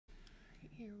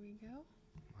Here we go.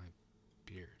 My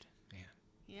beard, man.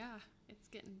 Yeah, it's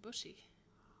getting bushy.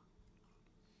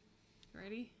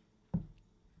 Ready? I'll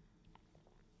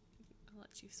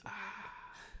let you swallow.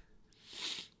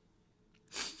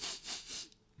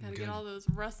 Gotta get all those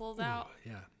rustles out.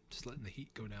 Yeah, just letting the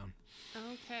heat go down.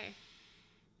 Okay.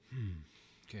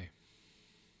 Okay.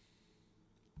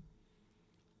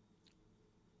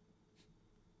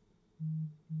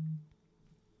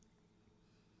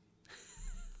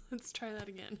 Let's try that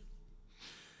again.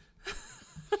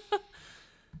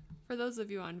 For those of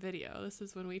you on video, this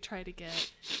is when we try to get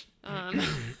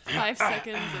 5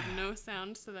 seconds of no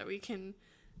sound so that we can,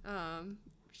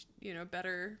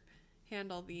 better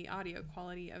handle the audio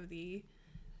quality of the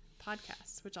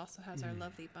podcast, which also has our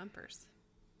lovely bumpers.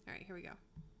 All right, here we go.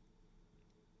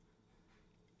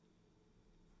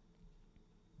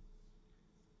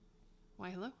 Why,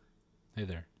 hello? Hey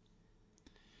there.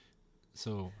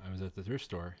 So I was at the thrift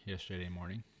store yesterday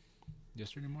morning.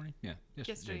 Yesterday morning? Yeah.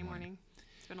 Yesterday morning.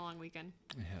 It's been a long weekend.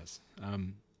 It has.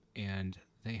 And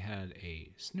they had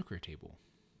a snooker table.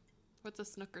 What's a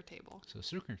snooker table? So a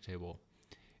snooker table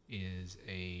is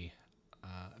a,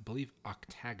 I believe,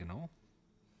 octagonal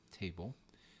table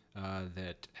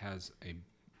that has a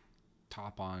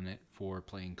top on it for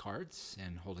playing cards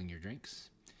and holding your drinks.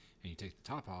 And you take the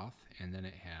top off, and then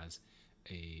it has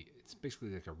it's basically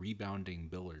like a rebounding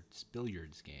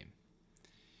billiards game.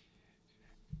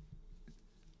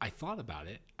 I thought about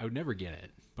it. I would never get it,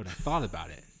 but I thought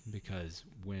about it because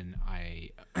when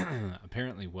I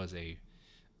apparently was a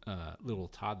little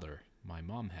toddler, my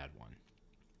mom had one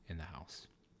in the house.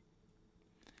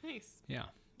 Nice. Yeah.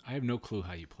 I have no clue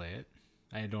how you play it.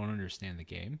 I don't understand the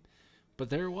game,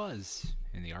 but there it was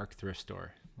in the Arc thrift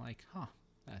store. I'm like,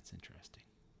 that's interesting.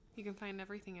 You can find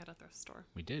everything at a thrift store.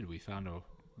 We did. We found a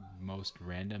most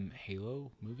random Halo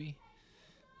movie.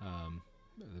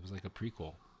 It was like a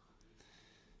prequel.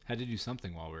 Had to do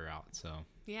something while we were out, so.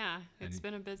 Yeah, it's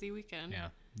been a busy weekend. Yeah,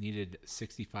 needed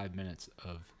 65 minutes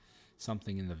of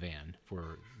something in the van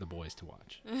for the boys to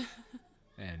watch.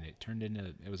 And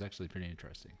it was actually pretty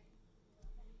interesting.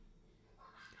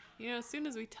 As soon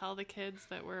as we tell the kids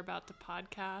that we're about to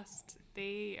podcast,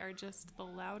 they are just the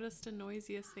loudest and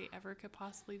noisiest they ever could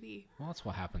possibly be. Well, that's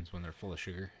what happens when they're full of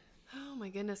sugar. Oh my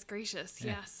goodness gracious,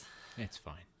 Yeah, yes. It's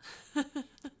fine.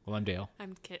 Well, I'm Dale.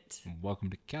 I'm Kit. And welcome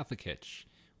to Catholic Hitch.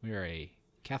 We are a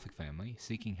Catholic family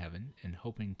seeking heaven and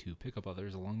hoping to pick up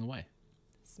others along the way.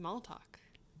 Small talk.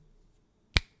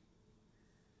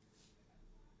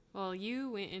 Well,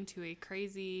 you went into a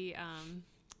crazy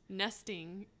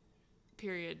nesting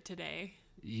period today.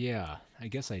 Yeah, I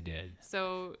guess I did.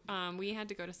 So we had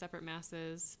to go to separate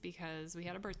masses because we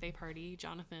had a birthday party.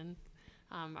 Jonathan,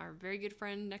 our very good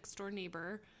friend, next door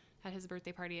neighbor, had his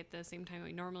birthday party at the same time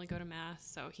we normally go to mass.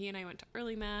 So he and I went to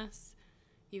early mass.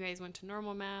 You guys went to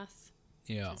normal mass,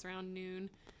 which is around noon.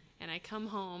 And I come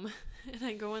home and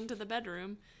I go into the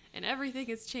bedroom and everything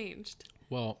has changed.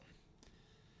 Well,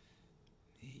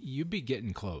 you'd be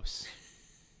getting close.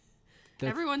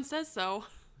 Everyone says so.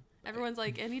 Everyone's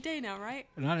like, any day now, right?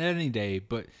 Not any day,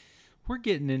 but we're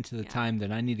getting into the time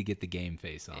that I need to get the game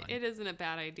face on. It isn't a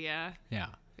bad idea. Yeah.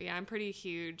 But yeah, I'm pretty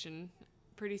huge, and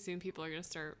pretty soon people are going to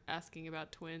start asking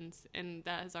about twins, and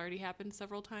that has already happened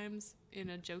several times in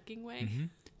a joking way. Mm-hmm.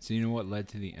 So you know what led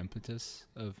to the impetus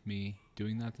of me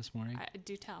doing that this morning?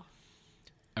 Do tell.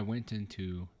 I went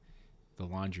into the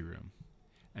laundry room,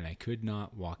 and I could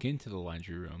not walk into the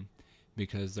laundry room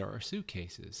because there are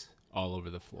suitcases all over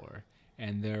the floor.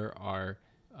 And there are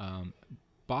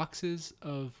boxes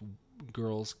of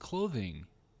girls' clothing.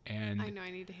 And I know I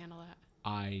need to handle that.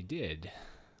 I did.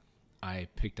 I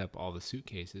picked up all the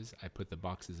suitcases. I put the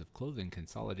boxes of clothing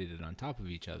consolidated on top of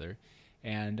each other.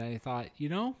 And I thought,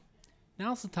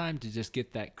 now's the time to just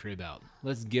get that crib out.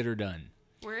 Let's get her done.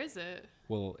 Where is it?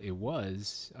 Well, it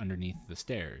was underneath the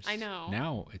stairs. I know.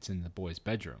 Now it's in the boys'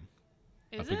 bedroom.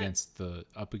 Is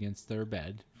up against their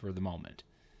bed for the moment.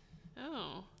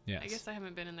 Oh. Yes. I guess I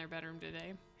haven't been in their bedroom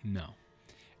today. No.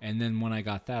 And then when I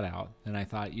got that out, then I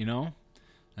thought,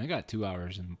 I got 2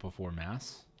 hours before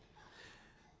mass.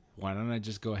 Why don't I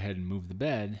just go ahead and move the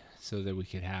bed so that we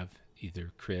could have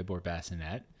either crib or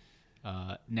bassinet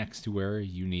next to where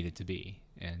you need it to be.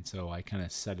 And so I kind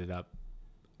of set it up,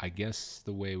 I guess,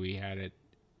 the way we had it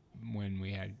when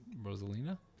we had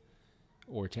Rosalina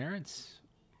or Terrence.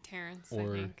 Terrence,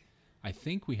 or I think. I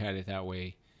think we had it that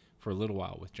way for a little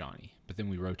while with Johnny, but then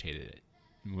we rotated it,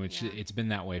 which it's been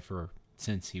that way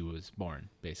since he was born,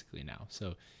 basically now.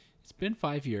 So it's been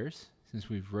 5 years since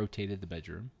we've rotated the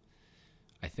bedroom.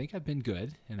 I think I've been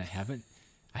good, and I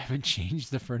haven't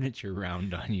changed the furniture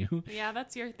around on you. Yeah,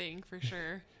 that's your thing for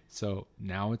sure. So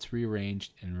now it's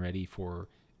rearranged and ready for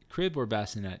crib or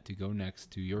bassinet to go next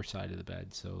to your side of the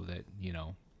bed so that, you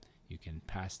know, you can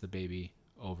pass the baby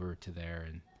over to there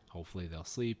and hopefully they'll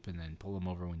sleep and then pull them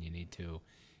over when you need to.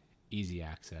 Easy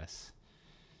access.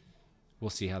 We'll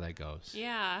see how that goes.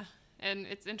 Yeah. And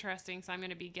it's interesting. So I'm going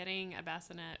to be getting a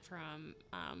bassinet from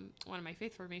one of my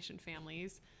faith formation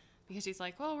families because she's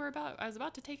like, well, I was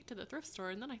about to take it to the thrift store.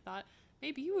 And then I thought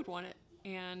maybe you would want it.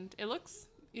 And it looks,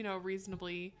 you know,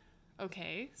 reasonably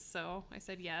okay. So I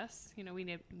said, yes, you know, we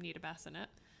need a bassinet.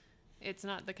 It's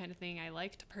not the kind of thing I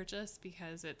like to purchase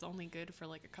because it's only good for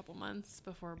like a couple months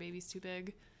before baby's too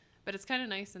big. But it's kind of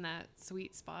nice in that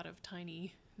sweet spot of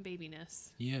tiny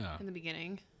babiness. Yeah. In the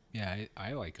beginning. Yeah,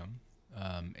 I like them.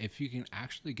 If you can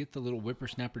actually get the little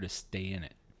whippersnapper to stay in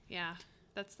it. Yeah,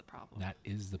 that's the problem. That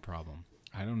is the problem.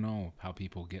 I don't know how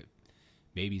people get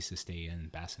babies to stay in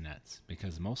bassinets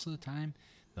because most of the time,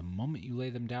 the moment you lay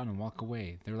them down and walk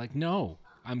away, they're like, no,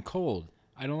 I'm cold.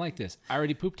 I don't like this. I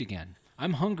already pooped again.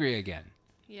 I'm hungry again.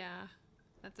 Yeah,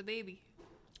 that's a baby.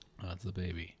 That's a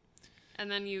baby. And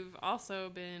then you've also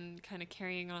been kind of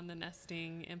carrying on the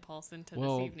nesting impulse into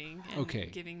this evening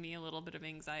and giving me a little bit of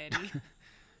anxiety.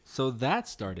 So that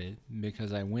started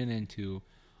because I went into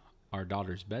our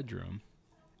daughter's bedroom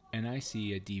and I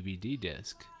see a DVD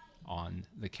disc on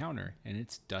the counter and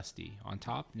it's dusty on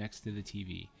top next to the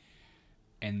TV.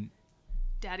 And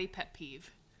Daddy pet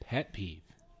peeve. Pet peeve.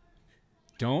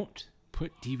 Don't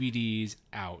put DVDs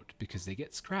out because they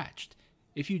get scratched.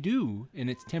 If you do and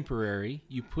it's temporary,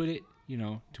 you put it, you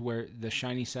know, to where the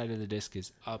shiny side of the disc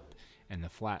is up and the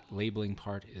flat labeling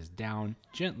part is down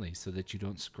gently so that you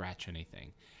don't scratch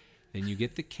anything. Then you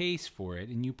get the case for it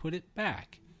and you put it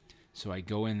back. So I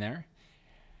go in there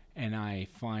and I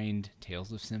find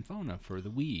Tales of Symphona for the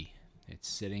Wii. It's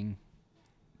sitting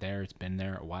there. It's been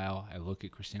there a while. I look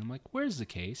at Christine. I'm like, where's the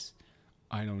case?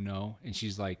 I don't know. And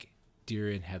she's like, deer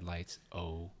in headlights.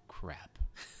 Oh, crap.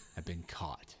 I've been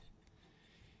caught.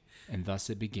 And thus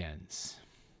it begins.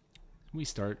 We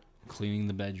start cleaning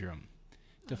the bedroom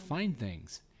to find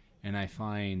things. And I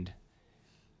find,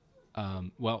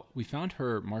 we found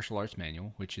her martial arts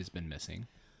manual, which has been missing.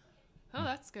 Oh,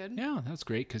 that's good. Yeah, that's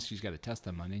great because she's got a test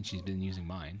on Monday and she's been using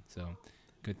mine. So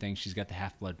good thing she's got the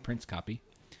Half-Blood Prince copy.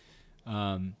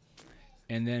 And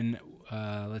then,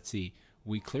 let's see,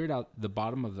 we cleared out the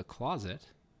bottom of the closet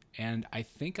and I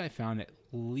think I found at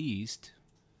least,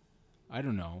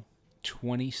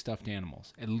 20 stuffed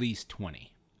animals, at least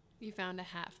 20. You found a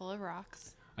hat full of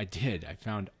rocks. I did. I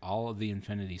found all of the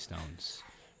Infinity Stones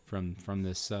from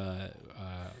this,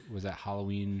 was that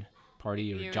Halloween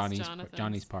party or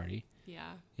Johnny's party?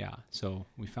 Yeah. Yeah. So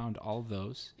we found all of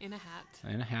those. In a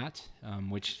hat.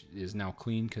 Which is now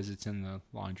clean because it's in the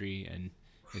laundry and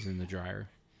is in the dryer.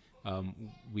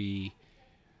 We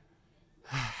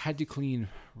had to clean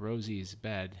Rosie's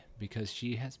bed because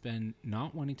she has been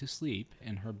not wanting to sleep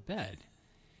in her bed.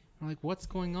 I'm like, what's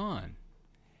going on?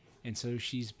 And so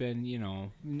she's been,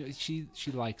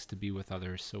 she likes to be with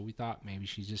others. So we thought maybe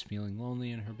she's just feeling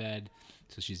lonely in her bed.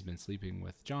 So she's been sleeping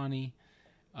with Johnny.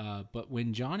 But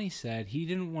when Johnny said he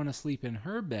didn't want to sleep in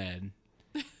her bed,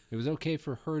 it was okay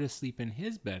for her to sleep in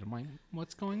his bed. I'm like,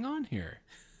 what's going on here?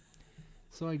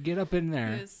 So I get up in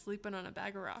there. He was sleeping on a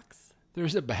bag of rocks.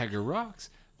 There's a bag of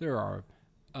rocks. There are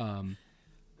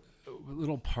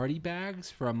little party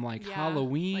bags from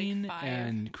Halloween like 5.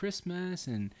 and Christmas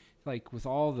and with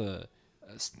all the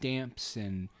stamps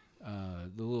and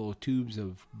the little tubes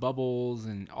of bubbles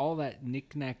and all that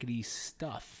knick-knackety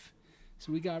stuff.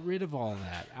 So we got rid of all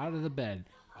that out of the bed.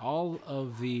 All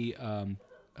of the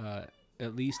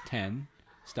at least 10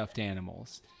 stuffed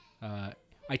animals.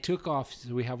 I took off,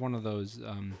 so we have one of those,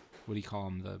 what do you call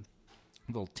them, the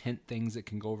little tent things that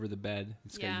can go over the bed.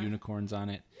 It's got unicorns on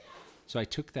it. So I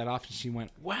took that off and she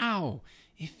went, wow,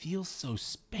 it feels so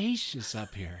spacious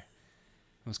up here.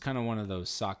 It was kind of one of those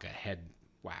Sokka head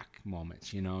whack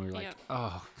moments, You're like,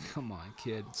 oh, come on,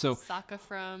 kid. So Sokka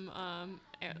from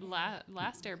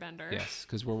Last Airbender. Yes,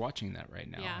 because we're watching that right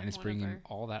now. Yeah, and it's bringing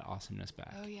all that awesomeness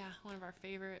back. Oh, yeah, one of our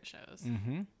favorite shows.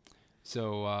 Mm-hmm.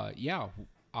 So,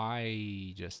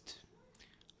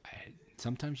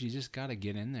 sometimes you just got to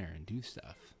get in there and do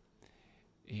stuff.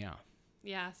 Yeah.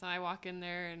 Yeah, so I walk in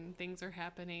there and things are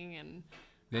happening and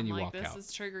then I'm walk this out. Is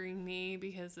triggering me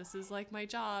because this is my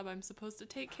job. I'm supposed to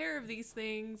take care of these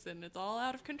things and it's all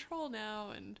out of control now.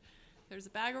 And there's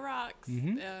a bag of rocks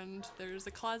and there's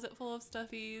a closet full of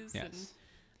stuffies and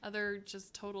other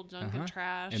just total junk and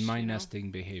trash. And my nesting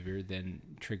behavior then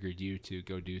triggered you to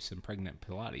go do some pregnant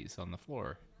Pilates on the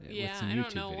floor. Yeah, with some I YouTube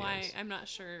don't know videos. why. I'm not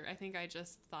sure. I think I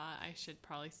just thought I should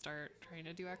probably start trying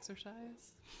to do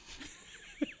exercise.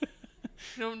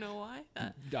 I don't know why.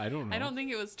 I don't know. I don't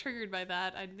think it was triggered by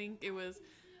that. I think it was,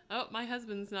 oh, my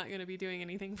husband's not going to be doing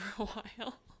anything for a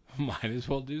while. Might as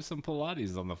well do some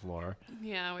Pilates on the floor.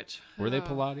 Yeah, which... Were they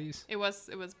Pilates? It was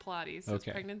Pilates. It was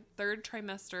Okay. pregnant, third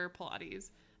trimester Pilates.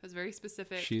 It was very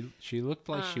specific. She looked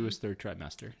like she was third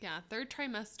trimester. Yeah, third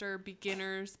trimester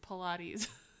beginners Pilates.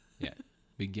 Yeah,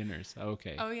 beginners.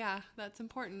 Okay. Oh, yeah, that's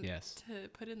important Yes. to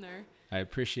put in there. I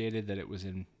appreciated that it was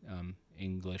in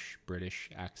English, British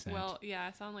accent. Well, yeah,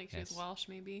 I sound like she's Yes. Welsh,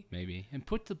 maybe. Maybe. And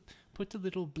put the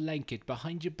little blanket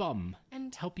behind your bum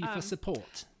And help you for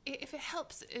support. If it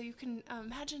helps, you can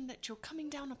imagine that you're coming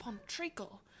down upon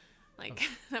treacle. Like,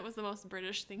 that was the most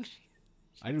British thing she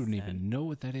I don't said. even know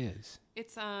what that is.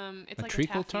 It's A like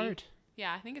treacle a taffy. tart?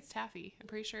 Yeah, I think it's taffy. I'm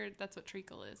pretty sure that's what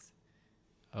treacle is.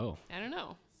 Oh, I don't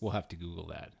know. we'll have to Google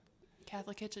that.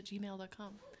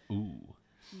 CatholicHitch@gmail.com. Ooh.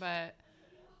 But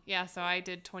yeah, so I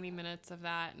did 20 minutes of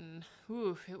that, and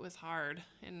it was hard,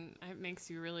 and it makes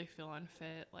you really feel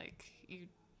unfit. Like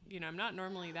you know, I'm not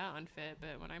normally that unfit,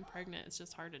 but when I'm pregnant, it's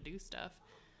just hard to do stuff.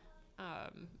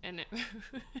 And it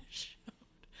showed.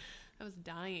 I was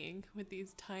dying with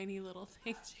these tiny little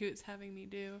things she was having me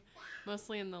do,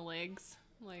 mostly in the legs.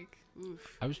 Like, oof.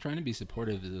 I was trying to be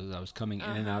supportive as I was coming in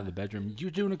and out of the bedroom. You're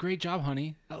doing a great job,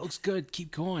 honey. That looks good.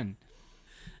 Keep going.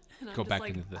 And I'm Go just back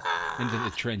like, into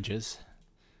the trenches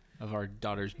of our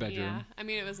daughter's bedroom. yeah. I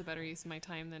mean, it was a better use of my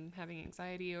time than having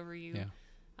anxiety over you. Yeah.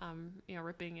 You know,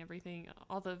 ripping everything,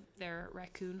 all their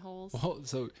raccoon holes. Well,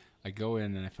 so I go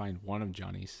in and I find one of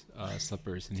Johnny's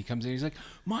slippers, and he comes in. He's like,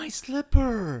 "My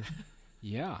slipper."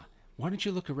 Yeah. Why don't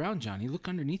you look around, Johnny? Look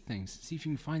underneath things. See if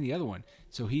you can find the other one.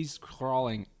 So he's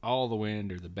crawling all the way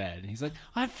under the bed, and he's like,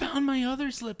 "I found my other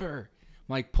slipper."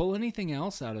 I'm like, pull anything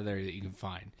else out of there that you can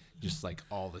find. Just like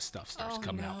all the stuff starts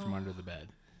coming out from under the bed.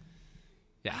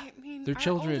 Yeah. I mean, they're our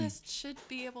children. oldest should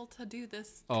be able to do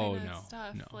this kind of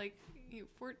stuff. No. Like,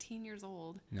 14 years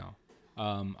old. No.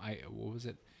 What was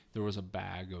it? There was a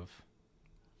bag of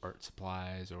art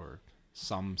supplies or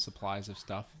some supplies of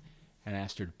stuff, and I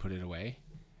asked her to put it away.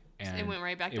 And it went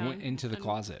right back It down went into the and-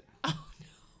 closet. Oh, no.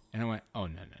 And I went, oh,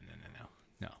 no.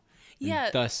 Yeah.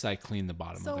 And thus, I cleaned the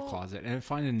bottom of the So- closet and I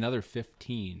find another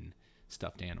 15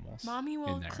 stuffed animals. Mommy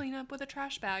will in there. clean up with a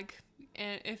trash bag,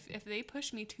 and if they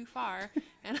push me too far,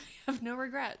 and I have no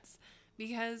regrets,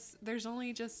 because there's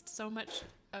only just so much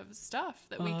of stuff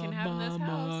that we can have in this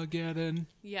house. Armageddon.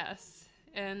 Yes,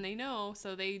 and they know,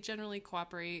 so they generally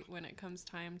cooperate when it comes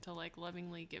time to like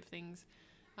lovingly give things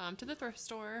to the thrift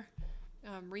store,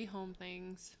 rehome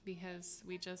things, because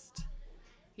we just,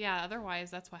 otherwise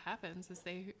that's what happens is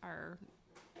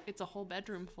it's a whole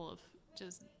bedroom full of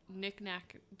just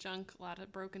knick-knack junk, a lot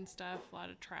of broken stuff, a lot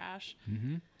of trash.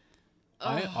 Mm-hmm.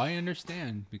 I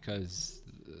understand, because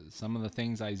some of the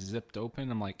things I zipped open,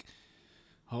 I'm like,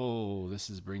 oh, this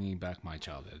is bringing back my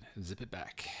childhood. Zip it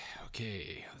back.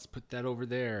 Okay, let's put that over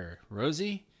there.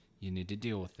 Rosie, you need to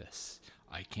deal with this.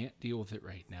 I can't deal with it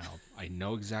right now. I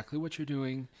know exactly what you're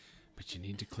doing, but you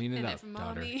need to clean it And up, if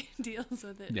daughter. Mommy deals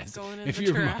with it, Yes. it's going in If the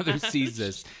your trash. mother sees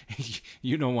this,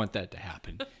 you don't want that to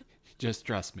happen. Just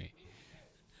trust me.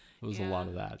 It was a lot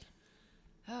of that.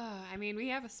 I mean, we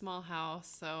have a small house,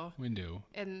 so... We do.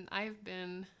 And I've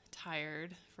been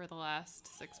tired for the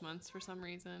last 6 months for some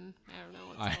reason. I don't know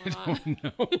what's going on.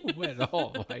 I don't know at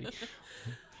all.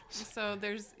 So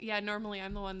normally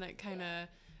I'm the one that kind of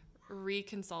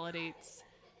reconsolidates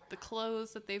the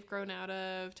clothes that they've grown out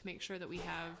of to make sure that we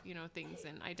have, things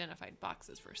in identified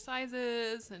boxes for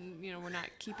sizes, and, we're not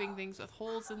keeping things with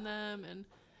holes in them and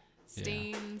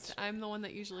stains. I'm the one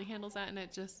that usually handles that, and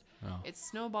it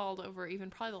snowballed over even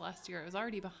probably the last year. I was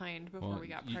already behind before we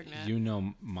got pregnant. You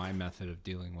know my method of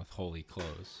dealing with holy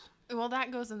clothes. Well,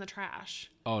 that goes in the trash.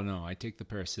 Oh, no. I take the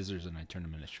pair of scissors and I turn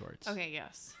them into shorts. Okay,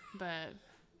 yes. But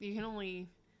you can only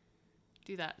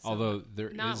do that. Although there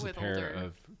is a with pair older.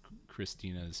 of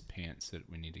Christina's pants that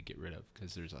we need to get rid of,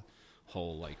 because there's a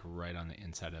hole like right on the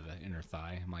inside of the inner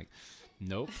thigh. I'm like,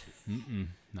 nope,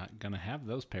 not going to have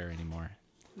those pair anymore.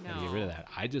 No. Gotta get rid of that.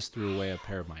 I just threw away a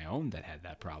pair of my own that had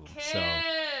that problem.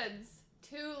 Kids!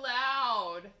 Too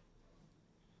loud!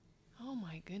 Oh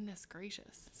my goodness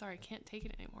gracious. Sorry, I can't take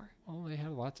it anymore. Well, they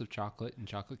had lots of chocolate and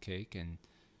chocolate cake and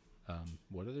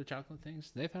what other chocolate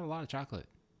things? They've had a lot of chocolate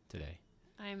today.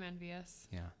 I'm envious.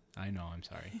 Yeah, I know. I'm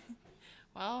sorry.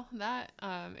 Well,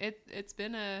 it's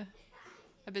been a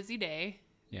busy day.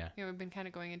 Yeah. We've been kind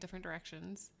of going in different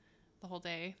directions the whole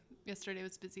day. Yesterday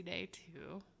was a busy day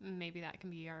too. Maybe that can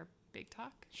be our big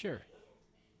talk. Sure.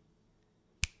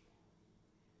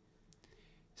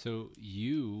 So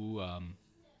you,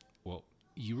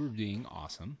 you were being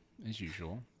awesome as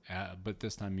usual, but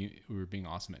this time you were being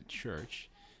awesome at church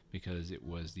because it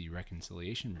was the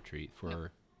reconciliation retreat for...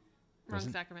 Yep.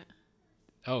 Wrong sacrament.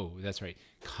 Oh, that's right.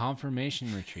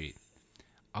 Confirmation retreat.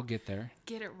 I'll get there.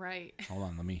 Get it right. Hold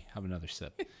on. Let me have another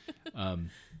sip.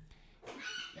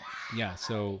 Yeah,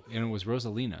 so, and it was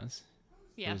Rosalina's.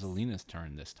 Yes. Rosalina's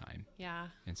turn this time. Yeah.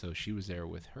 And so she was there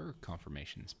with her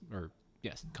confirmation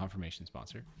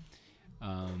sponsor.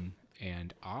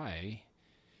 And I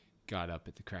got up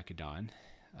at the crack of dawn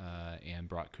and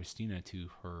brought Christina to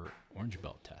her orange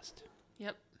belt test.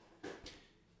 Yep.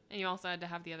 And you also had to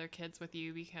have the other kids with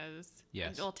you because...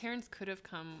 Yes. Well, Terrence could have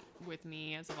come with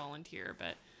me as a volunteer,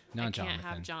 but Not I can't Jonathan.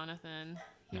 have Jonathan.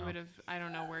 He would have... I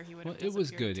don't know where he would have Well, it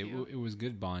was good. to. It was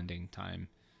good bonding time.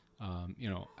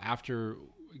 After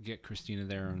we get Christina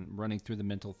there and running through the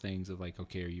mental things of like,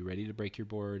 okay, are you ready to break your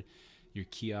board? Your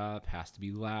key up has to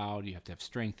be loud. You have to have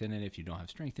strength in it. If you don't have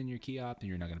strength in your key up, then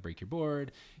you're not going to break your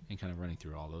board, and kind of running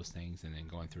through all those things and then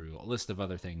going through a list of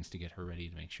other things to get her ready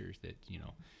to make sure that,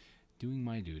 doing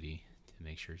my duty to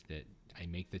make sure that I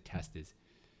make the test as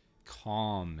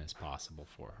calm as possible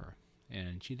for her.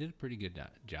 And she did a pretty good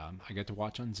job. I got to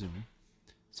watch on Zoom.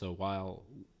 So while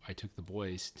I took the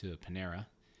boys to Panera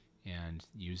and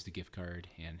used the gift card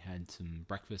and had some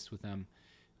breakfast with them,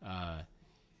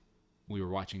 we were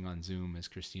watching on Zoom as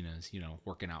Christina's,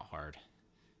 working out hard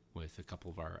with a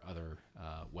couple of our other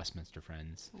Westminster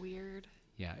friends. Weird.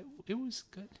 Yeah, it was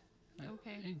good.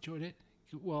 Okay. I enjoyed it.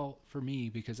 Well, for me,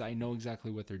 because I know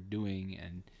exactly what they're doing,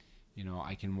 and,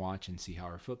 I can watch and see how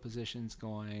her foot position's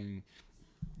going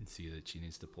and see that she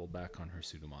needs to pull back on her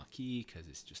Sudomaki because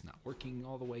it's just not working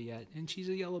all the way yet. And she's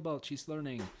a yellow belt. She's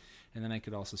learning. And then I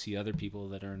could also see other people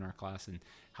that are in our class and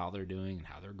how they're doing and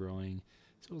how they're growing.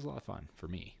 So it was a lot of fun for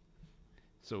me.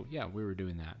 So, yeah, we were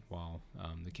doing that while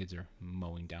the kids are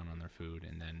mowing down on their food.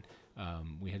 And then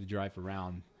we had to drive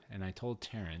around. And I told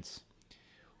Terrence,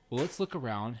 well, let's look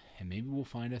around and maybe we'll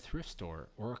find a thrift store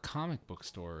or a comic book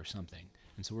store or something.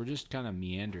 And so we're just kind of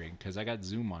meandering because I got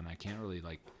Zoom on. I can't really,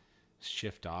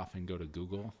 shift off and go to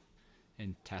Google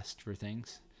and test for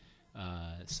things.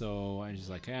 So I was just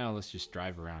like, let's just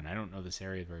drive around. I don't know this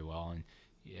area very well. And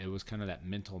it was kind of that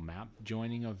mental map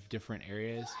joining of different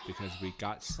areas because we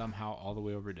got somehow all the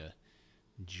way over to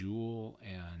Jewel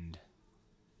and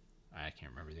I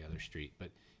can't remember the other street,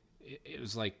 but it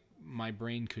was like my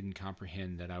brain couldn't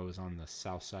comprehend that I was on the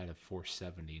south side of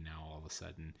 470 now all of a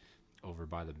sudden over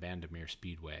by the Bandamere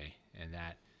Speedway. And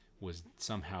that was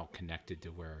somehow connected to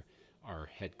where our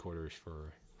headquarters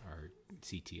for our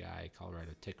CTI,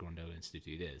 Colorado Taekwondo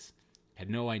Institute, is. Had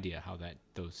no idea how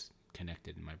those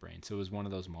connected in my brain. So it was one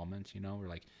of those moments, we're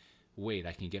like, wait,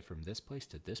 I can get from this place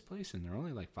to this place and they're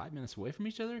only 5 minutes away from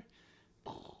each other?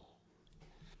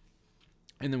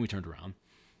 And then we turned around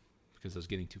because I was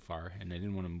getting too far and I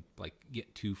didn't want to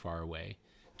get too far away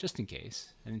just in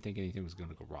case. I didn't think anything was going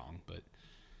to go wrong, but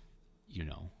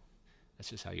that's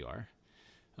just how you are.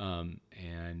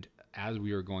 And as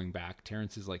we were going back,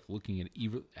 Terrence is looking at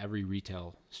every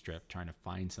retail strip, trying to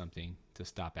find something to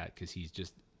stop at because he's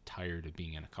just tired of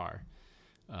being in a car.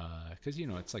 Because,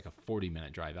 it's like a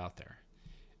 40-minute drive out there.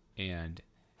 And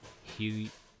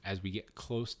as we get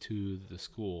close to the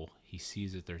school, he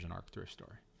sees that there's an ARC thrift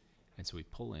store. And so we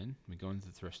pull in, we go into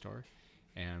the thrift store,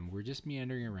 and we're just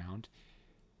meandering around.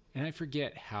 And I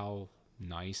forget how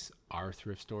nice our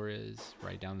thrift store is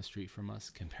right down the street from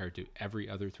us compared to every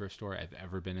other thrift store I've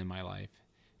ever been in my life.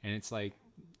 And it's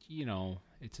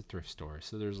it's a thrift store,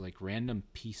 so there's random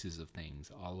pieces of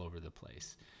things all over the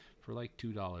place for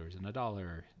 $2 and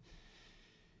 $1.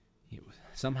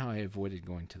 Somehow I avoided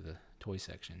going to the toy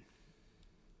section.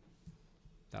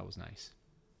 That was nice.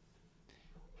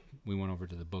 We went over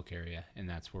to the book area, and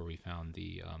that's where we found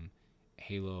the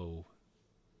Halo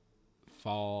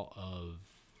Fall of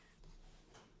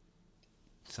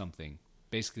something,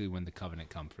 basically when the Covenant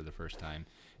come for the first time,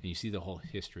 and you see the whole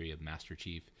history of Master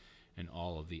Chief and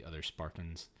all of the other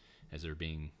Spartans as they're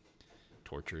being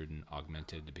tortured and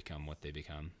augmented to become what they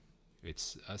become.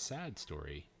 It's a sad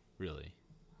story, really.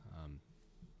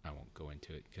 I won't go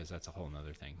into it because that's a whole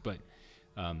nother thing, but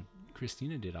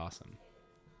Christina did awesome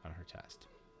on her test.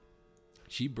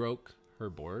 She broke her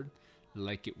board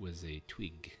like it was a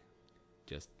twig,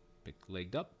 just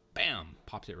legged up, bam,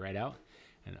 popped it right out.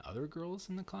 And other girls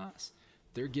in the class,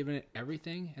 they're giving it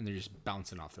everything, and they're just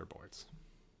bouncing off their boards.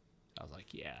 I was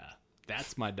like, yeah,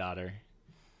 that's my daughter.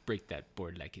 Break that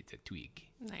board like it's a twig.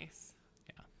 Nice.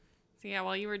 Yeah. So, yeah,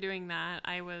 while you were doing that,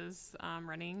 I was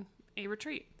running a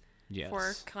retreat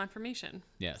for confirmation.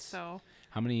 Yes. So,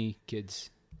 how many kids?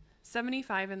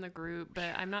 75 in the group,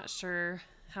 but I'm not sure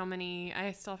how many.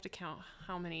 I still have to count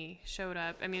how many showed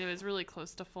up. I mean, it was really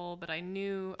close to full, but I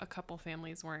knew a couple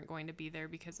families weren't going to be there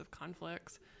because of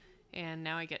conflicts. And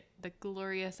now I get the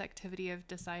glorious activity of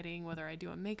deciding whether I do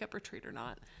a makeup retreat or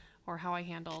not, or how I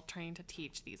handle trying to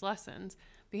teach these lessons,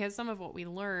 because some of what we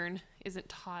learn isn't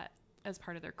taught as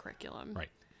part of their curriculum. Right.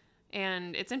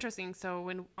 And it's interesting. So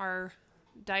when our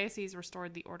diocese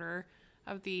restored the order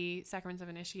of the sacraments of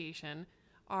initiation,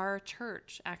 our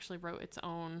church actually wrote its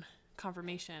own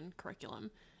confirmation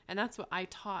curriculum. And that's what I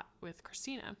taught with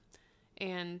Christina.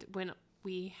 And when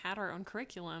we had our own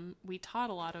curriculum, we taught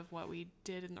a lot of what we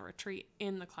did in the retreat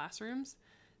in the classrooms.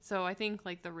 So I think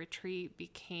like the retreat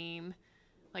became,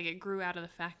 like it grew out of the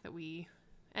fact that we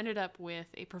ended up with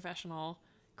a professional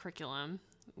curriculum,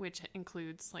 which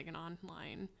includes like an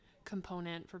online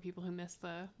component for people who miss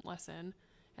the lesson.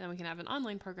 And then we can have an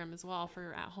online program as well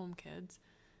for at-home kids.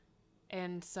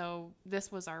 And so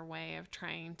this was our way of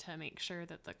trying to make sure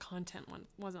that the content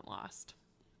wasn't lost.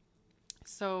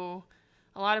 So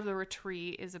a lot of the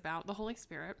retreat is about the Holy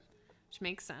Spirit, which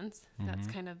makes sense. Mm-hmm. That's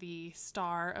kind of the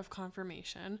star of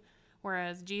confirmation,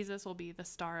 whereas Jesus will be the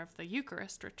star of the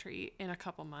Eucharist retreat in a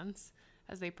couple months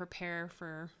as they prepare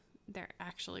for their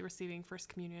actually receiving First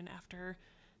Communion after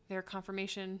their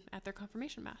confirmation at their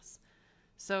confirmation Mass.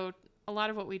 So a lot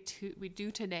of what we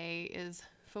do today is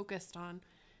focused on,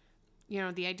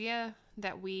 the idea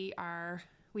that we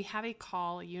have a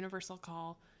call, a universal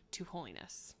call to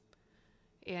holiness.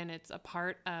 And it's a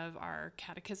part of our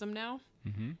catechism now.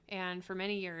 Mm-hmm. And for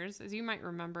many years, as you might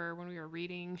remember when we were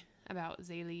reading about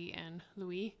Zélie and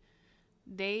Louis,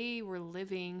 they were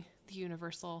living the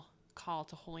universal call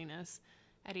to holiness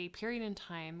at a period in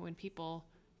time when people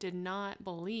did not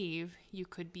believe you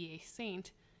could be a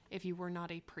saint if you were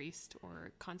not a priest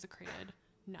or consecrated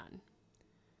nun.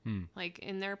 Like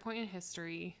in their point in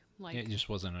history, like it just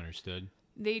wasn't understood.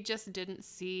 They just didn't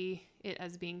see it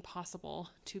as being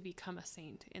possible to become a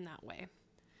saint in that way. And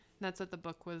that's what the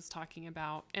book was talking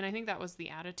about. And I think that was the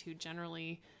attitude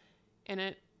generally. And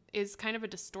it is kind of a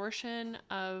distortion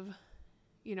of,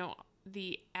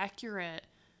 the accurate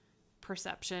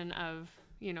perception of,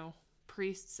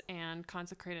 priests and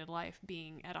consecrated life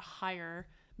being at higher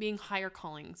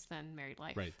callings than married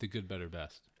life. Right. The good, better,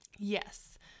 best.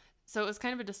 Yes. So it was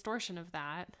kind of a distortion of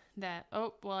that,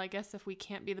 oh, well, I guess if we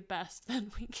can't be the best,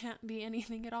 then we can't be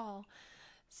anything at all.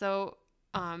 So,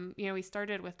 we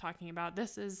started with talking about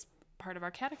this is part of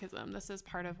our catechism. This is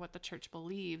part of what the church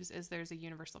believes is there's a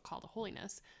universal call to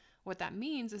holiness. What that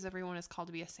means is everyone is called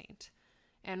to be a saint.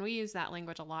 And we use that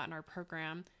language a lot in our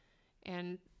program.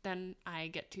 And then I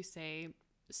get to say,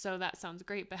 so that sounds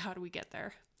great, but how do we get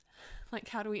there? Like,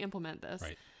 how do we implement this?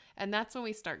 Right. And that's when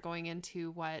we start going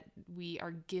into what we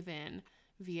are given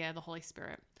via the Holy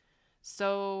Spirit.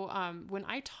 So when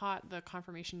I taught the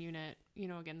confirmation unit,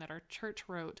 again, that our church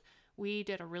wrote, we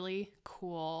did a really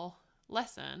cool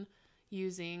lesson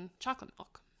using chocolate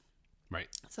milk. Right.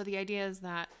 So the idea is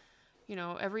that,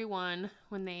 everyone,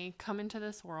 when they come into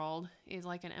this world, is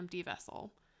like an empty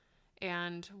vessel.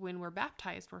 And when we're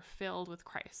baptized, we're filled with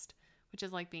Christ, which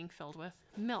is like being filled with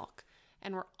milk.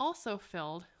 And we're also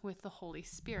filled with the Holy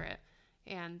Spirit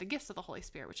and the gifts of the Holy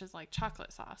Spirit, which is like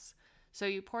chocolate sauce. So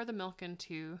you pour the milk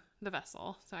into the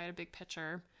vessel. So I had a big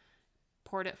pitcher,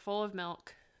 poured it full of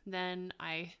milk. Then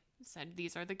I said,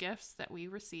 these are the gifts that we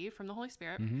receive from the Holy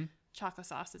Spirit. Mm-hmm. Chocolate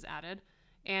sauce is added.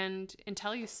 And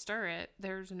until you stir it,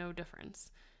 there's no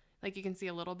difference. Like you can see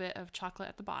a little bit of chocolate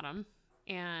at the bottom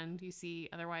and you see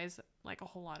otherwise like a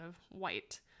whole lot of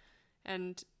white.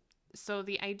 And so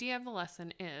the idea of the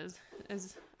lesson is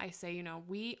I say,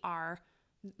 we are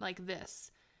like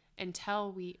this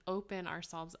until we open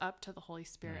ourselves up to the Holy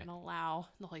Spirit and allow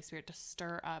the Holy Spirit to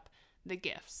stir up the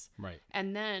gifts. Right.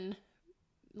 And then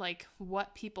like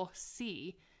what people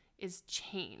see is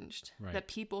changed, that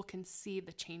people can see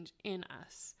the change in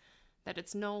us, that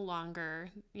it's no longer,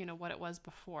 what it was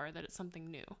before, that it's something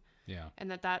new. Yeah.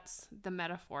 And that's the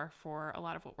metaphor for a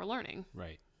lot of what we're learning.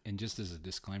 Right. And just as a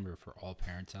disclaimer for all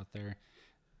parents out there,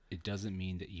 it doesn't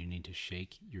mean that you need to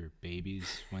shake your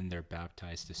babies when they're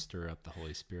baptized to stir up the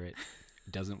Holy Spirit.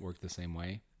 It doesn't work the same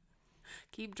way.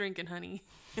 Keep drinking, honey.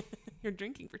 You're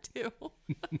drinking for two.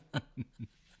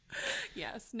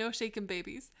 Yes, no shaking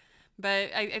babies.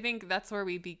 But I think that's where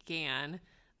we began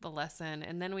the lesson.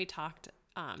 And then we talked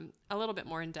a little bit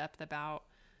more in depth about,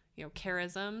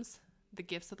 charisms, the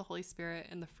gifts of the Holy Spirit,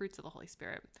 and the fruits of the Holy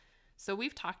Spirit. So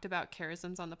we've talked about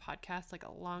charisms on the podcast like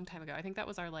a long time ago. I think that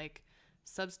was our like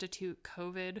substitute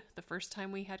COVID. The first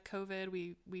time we had COVID,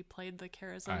 we played the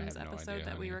charisms episode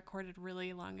that we recorded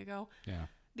really long ago. Yeah.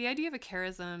 The idea of a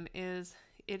charism is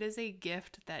it is a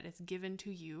gift that is given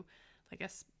to you, like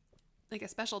a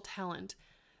special talent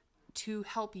to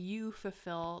help you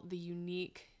fulfill the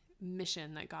unique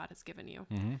mission that God has given you.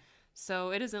 Mm-hmm.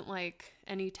 So it isn't like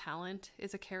any talent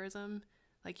is a charism.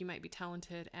 Like you might be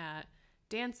talented at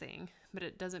dancing, but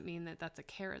it doesn't mean that that's a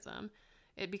charism.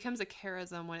 It becomes a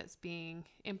charism when it's being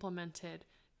implemented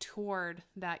toward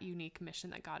that unique mission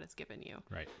that God has given you.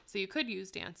 Right. So you could use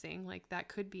dancing, like that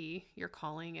could be your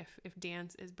calling if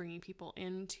dance is bringing people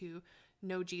in to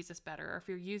know Jesus better, or if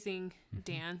you're using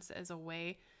dance as a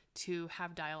way to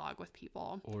have dialogue with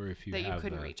people, or if you that have you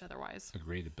couldn't reach otherwise. A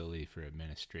great ability for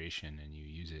administration and you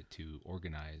use it to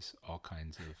organize all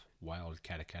kinds of wild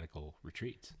catechetical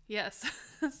retreats. Yes.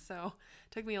 So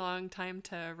it took me a long time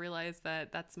to realize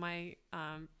that that's my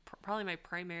probably my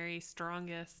primary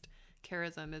strongest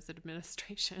charism is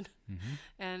administration.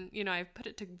 And I've put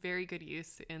it to very good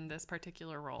use in this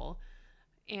particular role.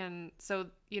 And so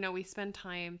we spend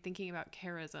time thinking about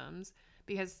charisms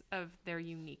because of their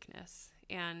uniqueness.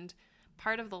 And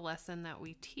part of the lesson that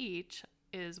we teach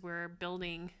is we're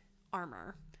building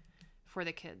armor for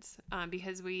the kids,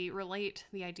 because we relate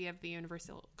the idea of the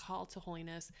universal call to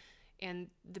holiness and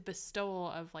the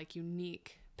bestowal of like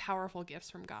unique, powerful gifts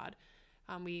from God.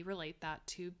 We relate that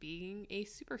to being a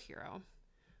superhero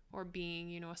or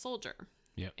being, a soldier.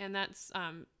 Yep. And that's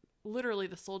literally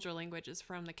the soldier language is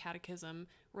from the catechism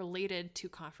related to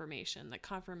confirmation. That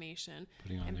confirmation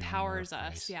empowers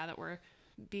us, that we're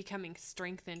becoming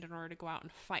strengthened in order to go out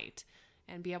and fight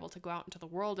and be able to go out into the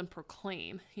world and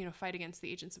proclaim, fight against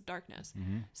the agents of darkness.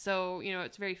 So,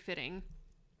 it's very fitting.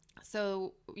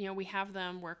 So, we have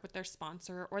them work with their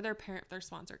sponsor or their parent if their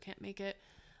sponsor can't make it,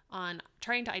 on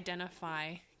trying to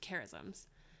identify charisms.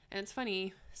 And it's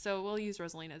funny, so we'll use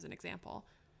Rosalina as an example.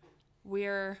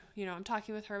 I'm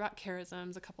talking with her about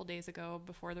charisms a couple days ago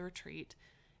before the retreat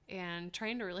and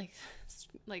trying to really,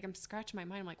 I'm scratching my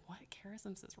mind. I'm like, what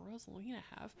charisms does Rosalina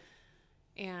have?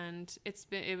 And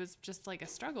it was just like a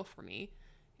struggle for me.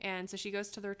 And so she goes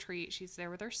to the retreat. She's there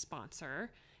with her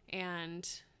sponsor, and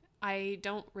I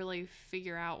don't really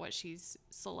figure out what she's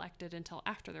selected until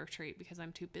after the retreat because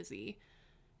I'm too busy.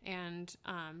 And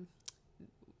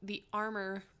the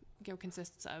armor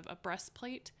consists of a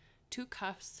breastplate, 2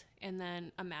 cuffs, and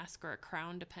then a mask or a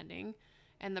crown, depending.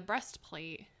 And the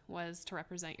breastplate was to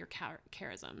represent your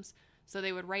charisms. So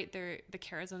they would write the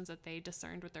charisms that they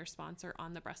discerned with their sponsor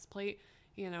on the breastplate,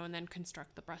 and then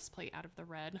construct the breastplate out of the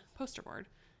red poster board.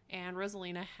 And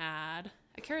Rosalina had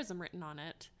a charism written on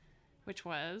it, which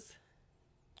was...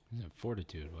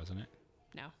 fortitude, wasn't it?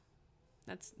 No,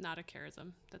 that's not a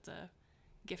charism. That's a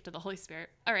gift of the Holy Spirit.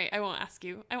 All right, I won't ask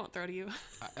you. I won't throw to you.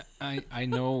 I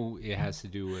know it has to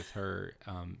do with her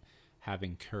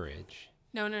having courage.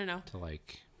 No. To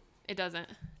It doesn't.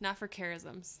 Not for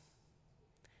charisms.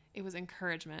 It was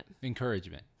encouragement.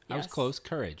 Encouragement. Yes. I was close.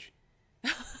 Courage.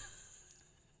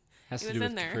 Has to do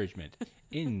with encouragement.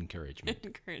 Encouragement.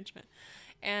 Encouragement.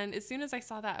 And as soon as I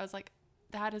saw that, I was like,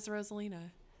 that is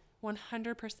Rosalina.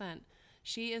 100%.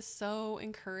 She is so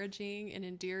encouraging and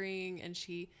endearing, and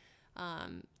she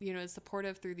is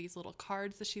supportive through these little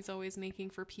cards that she's always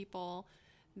making for people,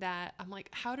 that I'm like,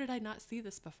 how did I not see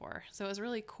this before? So it was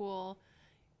really cool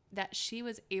that she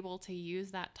was able to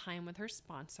use that time with her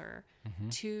sponsor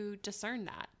to discern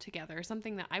that together,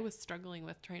 something that I was struggling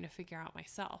with trying to figure out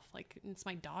myself. Like, it's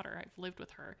my daughter. I've lived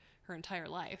with her entire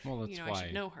life. Well, that's why I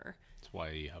should know her. That's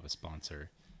why you have a sponsor,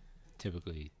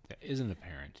 typically, that isn't a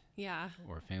parent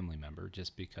or a family member,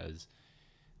 just because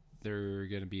they're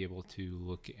going to be able to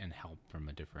look and help from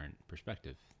a different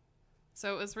perspective.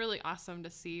 So it was really awesome to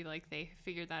see, they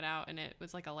figured that out, and it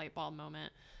was like a light bulb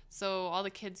moment. So all the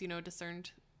kids,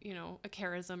 discerned, a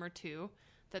charism or 2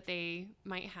 that they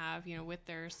might have, with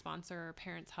their sponsor or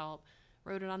parents' help,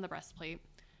 wrote it on the breastplate.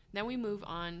 Then we move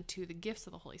on to the gifts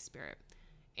of the Holy Spirit.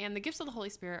 And the gifts of the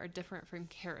Holy Spirit are different from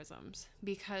charisms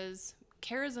because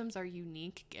charisms are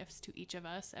unique gifts to each of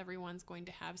us. Everyone's going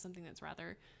to have something that's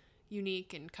rather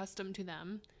unique and custom to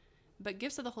them. But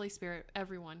gifts of the Holy Spirit,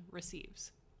 everyone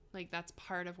receives. That's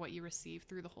part of what you receive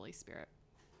through the Holy Spirit.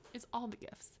 It's all the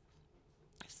gifts.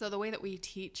 So the way that we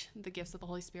teach the gifts of the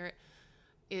Holy Spirit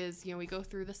is, we go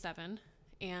through the 7,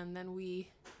 and then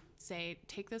we say,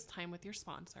 take this time with your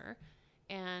sponsor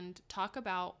and talk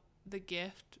about the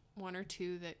gift, 1 or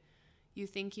 2, that you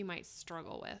think you might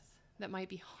struggle with, that might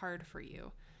be hard for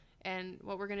you. And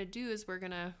what we're going to do is we're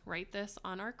going to write this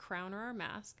on our crown or our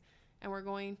mask, and we're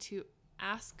going to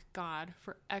ask God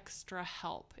for extra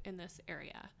help in this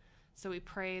area. So we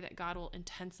pray that God will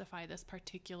intensify this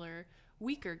particular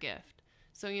weaker gift.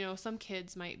 So, some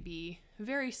kids might be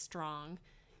very strong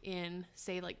in,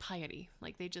 say, piety.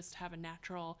 They just have a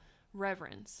natural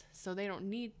reverence. So they don't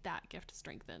need that gift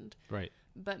strengthened. Right.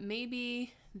 But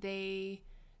maybe they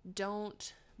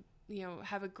don't,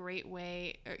 have a great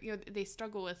way, or, they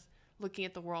struggle with looking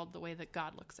at the world the way that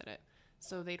God looks at it.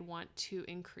 So they'd want to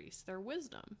increase their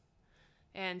wisdom.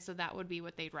 And so that would be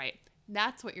what they'd write.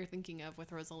 That's what you're thinking of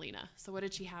with Rosalina. So what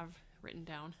did she have written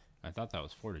down? I thought that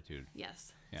was fortitude.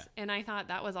 Yes. Yeah. And I thought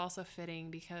that was also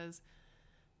fitting because,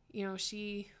 you know,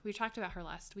 we talked about her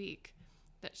last week,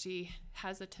 that she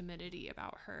has a timidity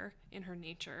about her in her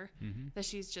nature, that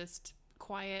she's just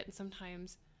quiet. And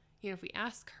sometimes, you know, if we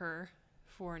ask her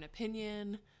for an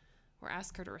opinion or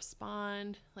ask her to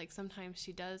respond, like sometimes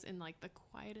she does in like the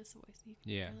quietest voice you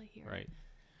can really hear. Right.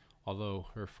 Although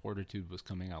her fortitude was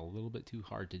coming out a little bit too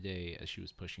hard today as she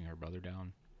was pushing her brother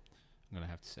down, I'm going to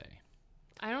have to say.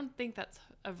 I don't think that's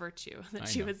a virtue that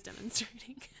she was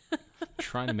demonstrating.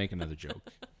 Trying to make another joke.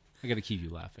 I got to keep you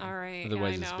laughing. All right.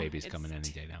 Otherwise, this baby's coming any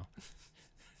day now.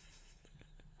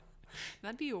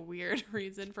 That'd be a weird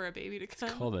reason for a baby to come.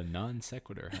 It's called a non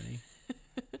sequitur, honey.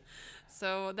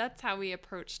 So that's how we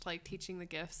approached like teaching the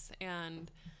gifts.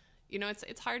 And, you know,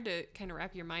 it's hard to kind of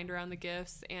wrap your mind around the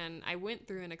gifts. And I went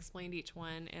through and explained each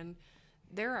one. And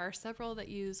there are several that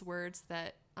use words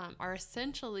that are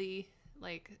essentially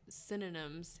like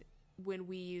synonyms when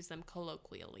we use them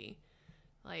colloquially,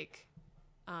 like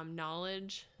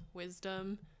knowledge,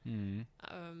 wisdom,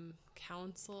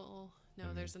 counsel.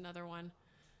 No, there's another one.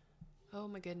 Oh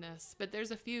my goodness. But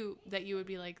there's a few that you would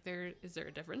be like, is there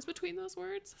a difference between those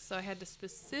words? So I had to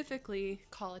specifically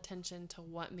call attention to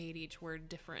what made each word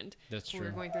different. That's true. We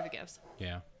were going through the gifts.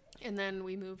 Yeah. And then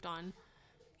we moved on,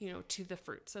 you know, to the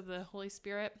fruits of the Holy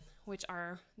Spirit, which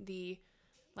are the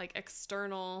like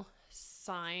external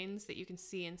signs that you can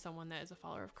see in someone that is a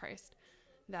follower of Christ.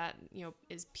 That, you know,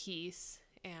 is peace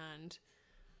and,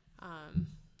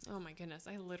 oh my goodness,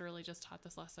 I literally just taught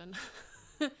this lesson.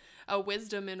 A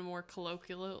wisdom in a more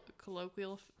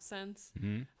colloquial sense,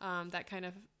 that kind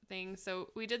of thing. So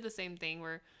we did the same thing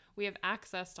where we have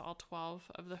access to all 12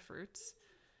 of the fruits.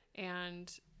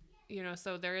 And, you know,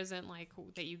 so there isn't like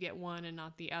that you get one and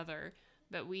not the other,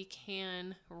 but we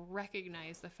can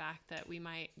recognize the fact that we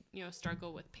might, you know,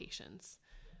 struggle with patience.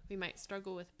 We might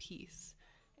struggle with peace.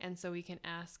 And so we can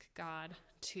ask God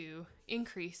to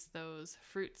increase those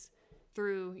fruits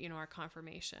through, you know, our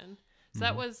confirmation. So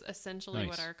that was essentially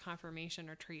what our confirmation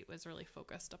retreat was really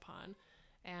focused upon.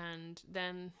 And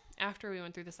then after we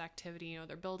went through this activity, you know,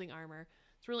 they're building armor.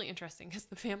 It's really interesting because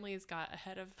the families got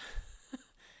ahead of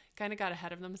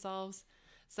themselves.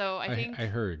 So I think I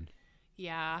heard.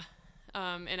 Yeah.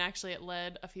 And actually it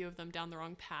led a few of them down the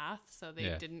wrong path. So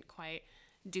they didn't quite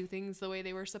do things the way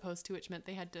they were supposed to, which meant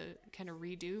they had to kind of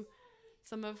redo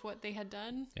some of what they had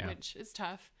done, which is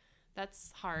tough.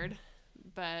 That's hard.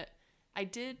 But I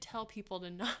did tell people to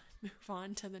not move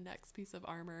on to the next piece of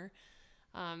armor.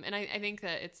 And I think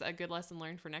that it's a good lesson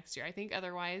learned for next year. I think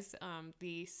otherwise,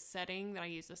 the setting that I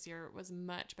used this year was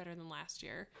much better than last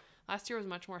year. Last year was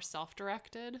much more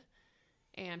self-directed,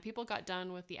 and people got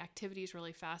done with the activities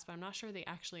really fast, but I'm not sure they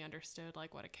actually understood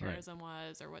like what a charism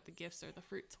was or what the gifts or the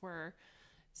fruits were.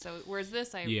 So whereas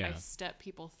this, I stepped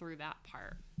people through that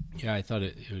part. Yeah, I thought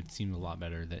it would seem a lot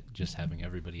better that just having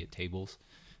everybody at tables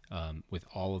with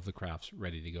all of the crafts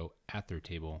ready to go at their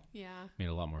table made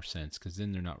a lot more sense, because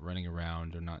then they're not running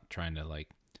around. They're not trying to like,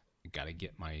 got to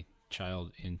get my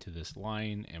child into this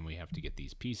line and we have to get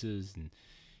these pieces and,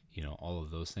 you know, all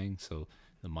of those things. So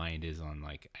the mind is on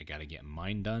like, I got to get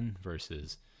mine done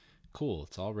versus, cool,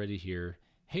 it's already here.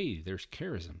 Hey, there's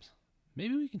charisms.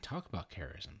 Maybe we can talk about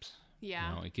charisms. Yeah.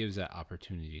 You know, it gives that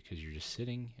opportunity because you're just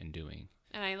sitting and doing.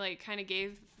 And I like kind of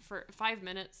gave for 5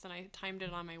 minutes and I timed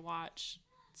it on my watch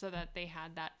so that they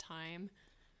had that time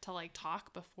to like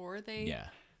talk before they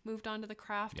moved on to the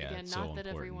craft. Again, not that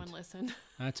everyone listened.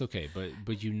 That's okay.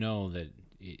 But you know that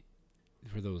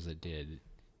for those that did,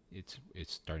 it's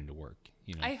starting to work.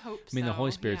 You know, I hope so. I mean, the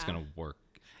Holy Spirit's going to work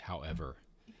however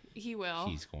He will.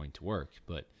 He's going to work.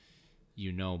 But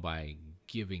you know, by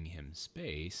giving him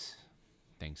space,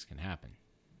 things can happen.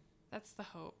 That's the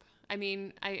hope. I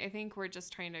mean, I think we're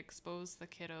just trying to expose the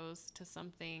kiddos to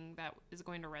something that is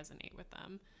going to resonate with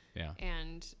them. Yeah.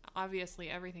 And obviously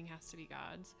everything has to be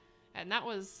God's. And that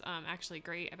was actually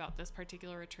great about this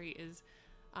particular retreat is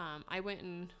I went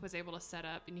and was able to set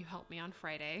up, and you helped me on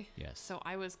Friday. Yes. So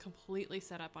I was completely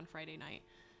set up on Friday night,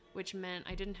 which meant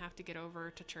I didn't have to get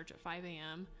over to church at 5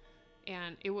 a.m.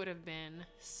 And it would have been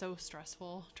so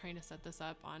stressful trying to set this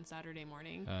up on Saturday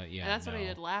morning. And that's what I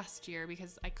did last year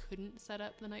because I couldn't set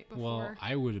up the night before. Well,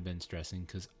 I would have been stressing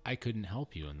because I couldn't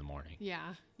help you in the morning. Yeah,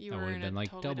 you I were would have in been a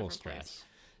like totally double different stress. place.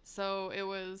 So it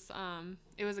was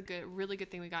a really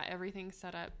good thing. We got everything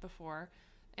set up before,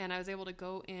 and I was able to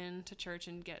go into church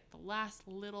and get the last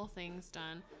little things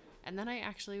done, and then I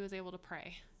actually was able to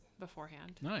pray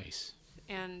beforehand. Nice.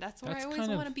 And that's where I always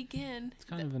want to begin. It's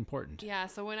kind of important. Yeah.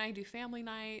 So when I do family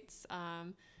nights,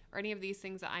 or any of these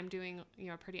things that I'm doing,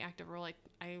 a pretty active role, like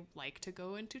I like to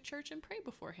go into church and pray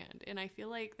beforehand. And I feel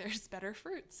like there's better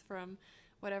fruits from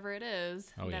whatever it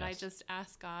is that I just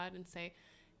ask God and say,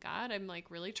 God, I'm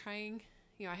like really trying,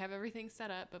 I have everything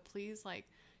set up, but please like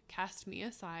cast me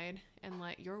aside and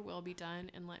let your will be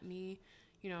done, and let me,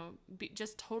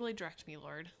 just totally direct me,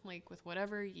 Lord, like with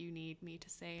whatever you need me to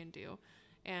say and do.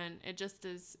 And it just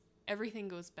is, everything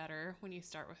goes better when you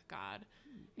start with God.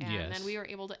 And then we were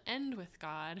able to end with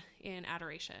God in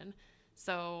adoration.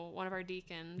 So one of our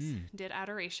deacons did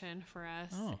adoration for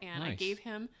us, and I gave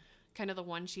him kind of the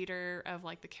one sheeter of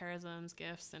like the charisms,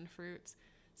 gifts, and fruits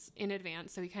in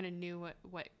advance. So he kind of knew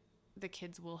what the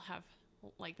kids will have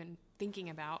like been thinking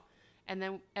about. And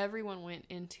then everyone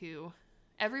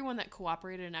that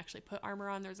cooperated and actually put armor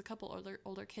on. There was a couple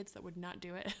older kids that would not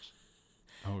do it.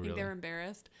 Oh, really? I think they were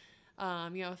embarrassed.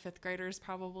 Fifth graders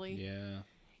probably. Yeah.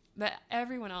 But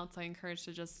everyone else I encouraged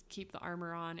to just keep the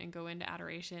armor on and go into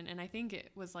adoration. And I think it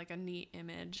was like a neat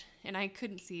image. And I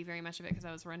couldn't see very much of it because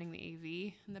I was running the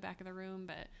AV in the back of the room.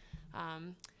 But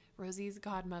Rosie's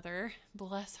godmother,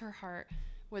 bless her heart,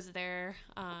 was there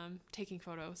taking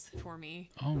photos for me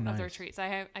of the retreats.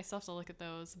 I still have to look at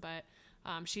those. But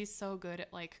she's so good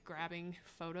at like grabbing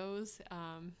photos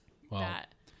that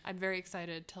I'm very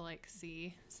excited to like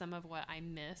see some of what I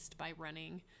missed by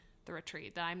running the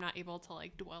retreat, that I'm not able to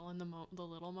like dwell in the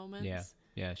little moments.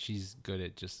 Yeah, she's good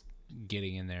at just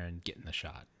getting in there and getting the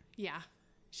shot. Yeah,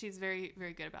 she's very,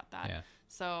 very good about that. Yeah.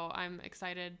 So I'm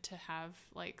excited to have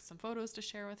like some photos to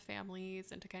share with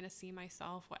families and to kind of see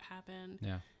myself what happened.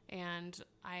 Yeah. And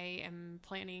I am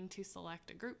planning to select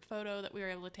a group photo that we were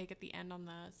able to take at the end on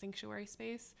the sanctuary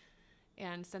space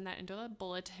and send that into the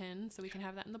bulletin, so we can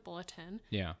have that in the bulletin.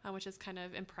 Yeah. Which is kind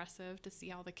of impressive to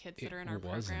see all the kids that are in our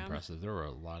program. It was impressive. There were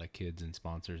a lot of kids and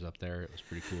sponsors up there. It was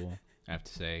pretty cool, I have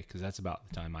to say, because that's about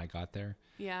the time I got there.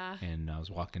 Yeah. And I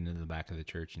was walking into the back of the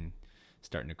church and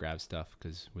starting to grab stuff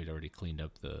because we'd already cleaned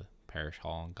up the parish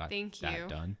hall and got that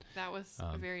done. That was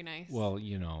very nice. Well,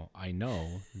 I know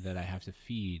that I have to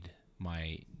feed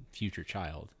my future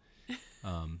child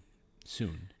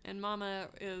soon. And Mama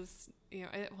is,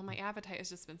 my appetite has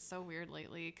just been so weird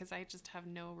lately because I just have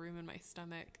no room in my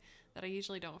stomach that I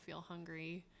usually don't feel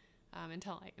hungry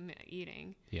until I'm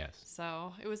eating. Yes.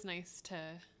 So it was nice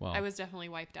I was definitely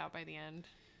wiped out by the end.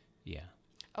 Yeah.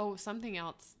 Oh, something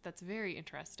else that's very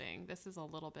interesting. This is a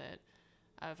little bit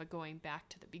of a going back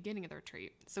to the beginning of the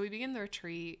retreat. So we begin the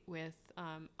retreat with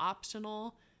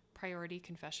optional priority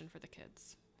confession for the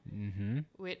kids,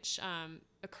 which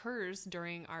occurs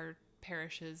during our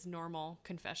parish's normal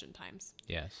confession times.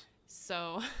 Yes.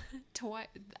 So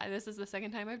this is the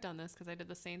second time I've done this because I did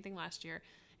the same thing last year,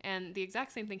 and the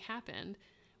exact same thing happened,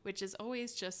 which is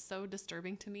always just so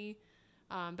disturbing to me.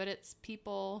 But it's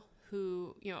people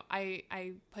who,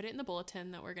 I put it in the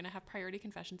bulletin that we're going to have priority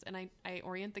confessions, and I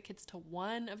orient the kids to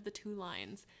one of the two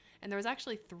lines. And there was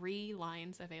actually 3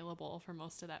 lines available for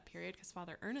most of that period because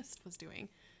Father Ernest was doing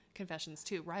confessions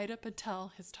too, right up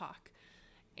until his talk.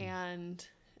 And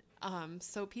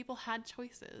so people had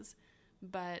choices,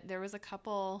 but there was a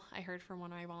couple, I heard from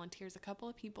one of my volunteers, a couple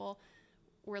of people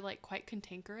were like quite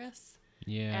cantankerous.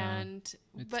 Yeah, and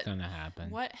it's gonna happen.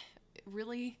 What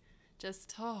really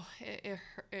just,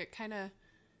 it kind of,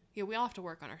 we all have to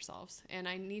work on ourselves, and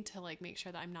I need to like make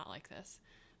sure that I'm not like this.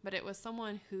 But it was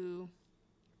someone who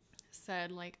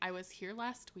said, like, I was here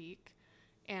last week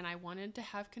and I wanted to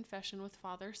have confession with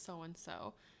Father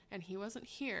so-and-so, and he wasn't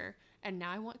here, and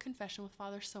now I want confession with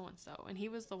Father so-and-so. And he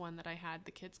was the one that I had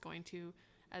the kids going to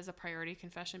as a priority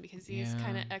confession because he's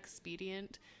kind of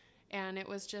expedient. And it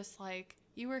was just like,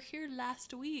 you were here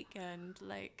last week, and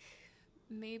like,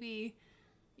 maybe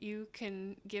you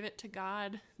can give it to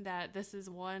God that this is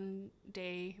one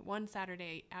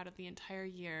Saturday out of the entire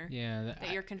year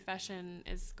that your confession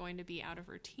is going to be out of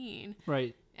routine.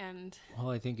 Right. And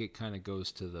I think it kind of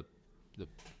goes to the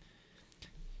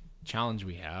challenge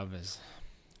we have as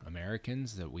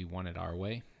Americans, that we want it our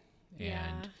way.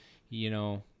 And,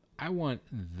 I want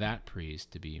that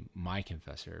priest to be my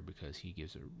confessor because he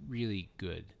gives a really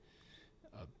good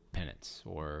penance,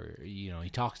 or he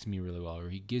talks to me really well, or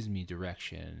he gives me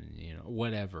direction,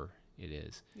 whatever it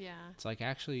is. Yeah. It's like,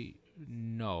 actually,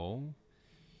 no,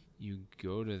 you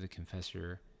go to the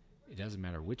confessor. It doesn't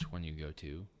matter which one you go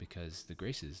to, because the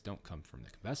graces don't come from the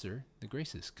confessor. The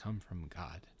graces come from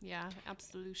God. Yeah,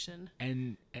 absolution.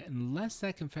 And unless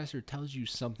that confessor tells you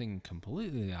something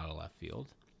completely out of left field,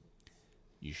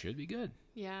 you should be good.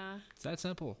 Yeah. It's that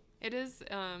simple. It is,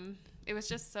 it was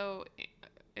just so,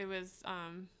 it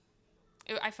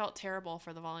I felt terrible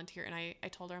for the volunteer. And I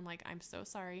told her, I'm like, I'm so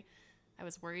sorry. I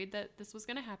was worried that this was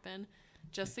going to happen.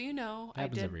 Just so you know, I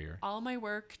did all my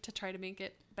work to try to make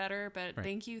it better, but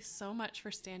thank you so much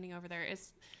for standing over there.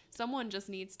 Someone just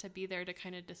needs to be there to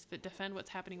kind of defend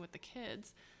what's happening with the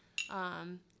kids.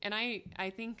 And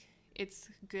I think it's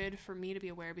good for me to be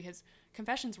aware because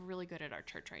confession's really good at our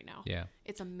church right now. Yeah.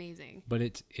 It's amazing. But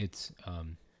it's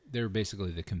they're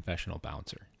basically the confessional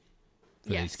bouncer for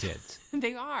these kids.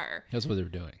 They are. That's what they're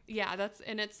doing. Yeah,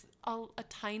 it's a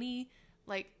tiny,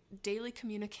 like, daily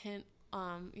communicant,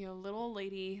 little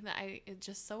lady that I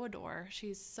just so adore.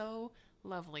 She's so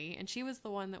lovely, and she was the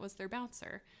one that was their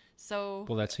bouncer. So,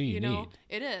 well, that's who you need.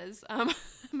 It is.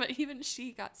 But even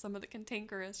she got some of the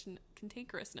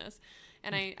cantankerousness,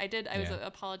 and I was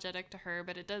apologetic to her,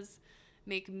 but it does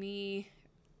make me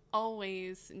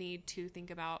always need to think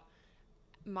about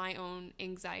my own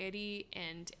anxiety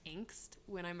and angst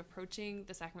when I'm approaching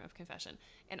the sacrament of confession.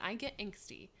 And I get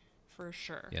angsty for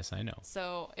sure. Yes, I know.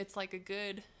 So it's like a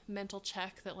good mental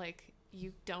check that, like,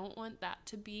 you don't want that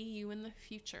to be you in the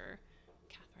future,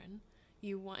 Catherine.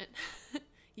 You want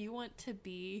to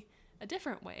be a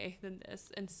different way than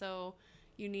this. And so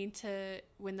you need to,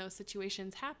 when those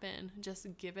situations happen, just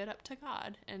give it up to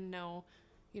God and know,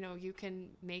 you can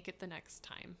make it the next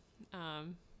time.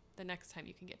 The next time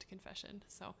you can get to confession.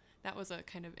 So that was a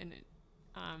kind of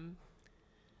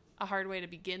a hard way to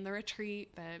begin the retreat,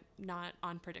 but not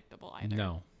unpredictable either.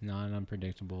 No, not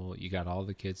unpredictable. You got all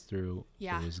the kids through.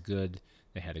 Yeah. It was good.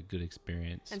 They had a good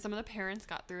experience. And some of the parents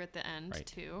got through at the end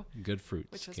too. Good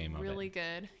fruits which was came of it. Really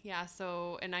good. Yeah.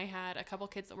 So, and I had a couple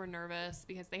kids that were nervous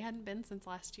because they hadn't been since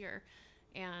last year.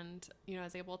 And, I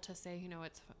was able to say,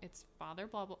 it's Father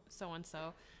blah, blah,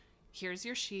 so-and-so. Here's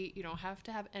your sheet. You don't have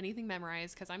to have anything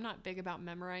memorized because I'm not big about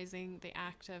memorizing the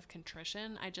act of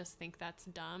contrition. I just think that's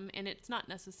dumb, and it's not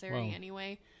necessary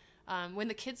anyway. When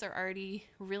the kids are already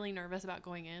really nervous about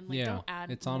going in, don't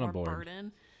add more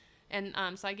burden. And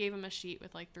so I gave them a sheet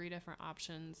with like 3 different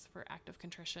options for act of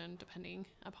contrition, depending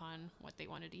upon what they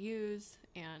wanted to use.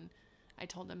 And I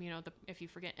told them, if you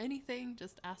forget anything,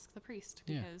 just ask the priest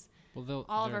because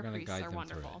all of our priests are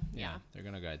wonderful. Yeah, they're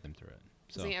going to guide them through it.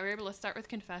 So we were able to start with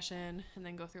confession and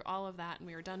then go through all of that, and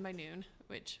we were done by noon,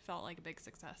 which felt like a big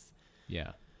success.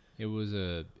 Yeah, it was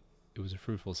a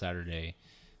fruitful Saturday.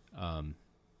 I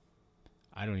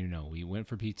don't even know. We went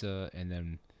for pizza, and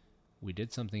then we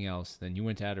did something else. Then you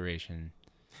went to adoration.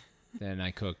 Then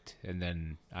I cooked, and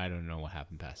then I don't know what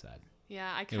happened past that. Yeah,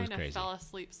 I kind of fell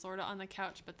asleep sort of on the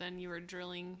couch, but then you were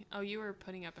drilling. Oh, you were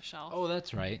putting up a shelf. Oh,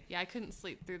 that's right. Yeah, I couldn't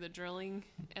sleep through the drilling,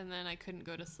 and then I couldn't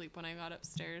go to sleep when I got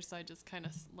upstairs, so I just kind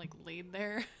of like laid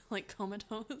there like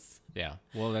comatose. Yeah,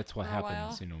 well, that's what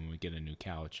happens, when we get a new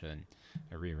couch and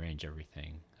I rearrange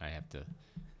everything. I have to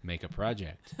make a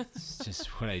project. It's just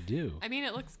what I do. I mean,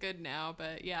 it looks good now,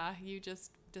 but yeah, you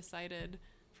just decided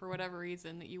for whatever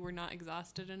reason that you were not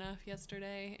exhausted enough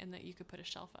yesterday and that you could put a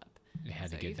shelf up. It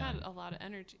had to get done. You've had a lot of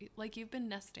energy. Like, you've been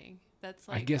nesting. That's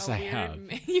like I guess I have.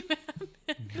 You have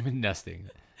I've been nesting.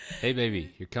 Hey,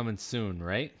 baby, you're coming soon,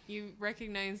 right? You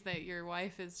recognize that your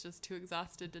wife is just too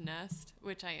exhausted to nest,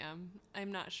 which I am.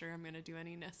 I'm not sure I'm going to do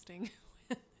any nesting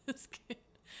with this kid.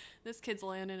 This kid's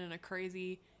landing in a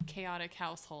crazy, chaotic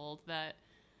household that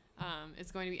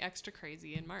is going to be extra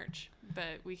crazy in March.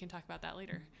 But we can talk about that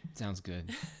later. Sounds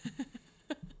good.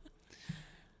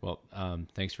 Well,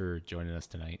 thanks for joining us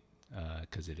tonight.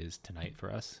 Because it is tonight for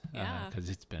us. Because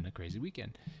it's been a crazy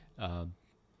weekend.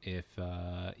 If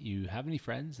you have any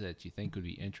friends that you think would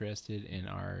be interested in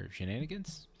our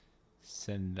shenanigans,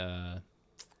 send the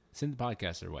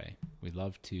podcast their way. We'd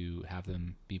love to have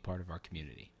them be part of our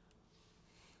community.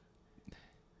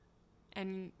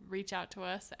 And reach out to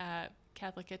us at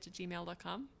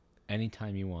catholichitch@gmail.com.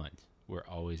 Anytime you want. We're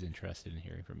always interested in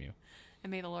hearing from you.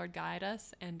 And may the Lord guide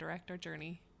us and direct our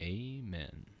journey.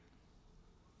 Amen.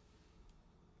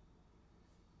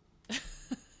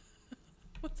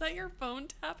 Was that your phone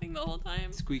tapping the whole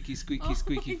time? Squeaky, squeaky,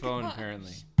 squeaky phone, gosh.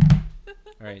 Apparently. All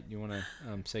right, you want to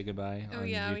say goodbye on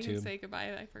YouTube? We can say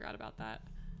goodbye. I forgot about that.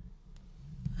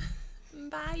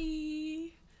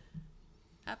 Bye.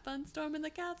 Have fun storming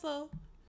the castle.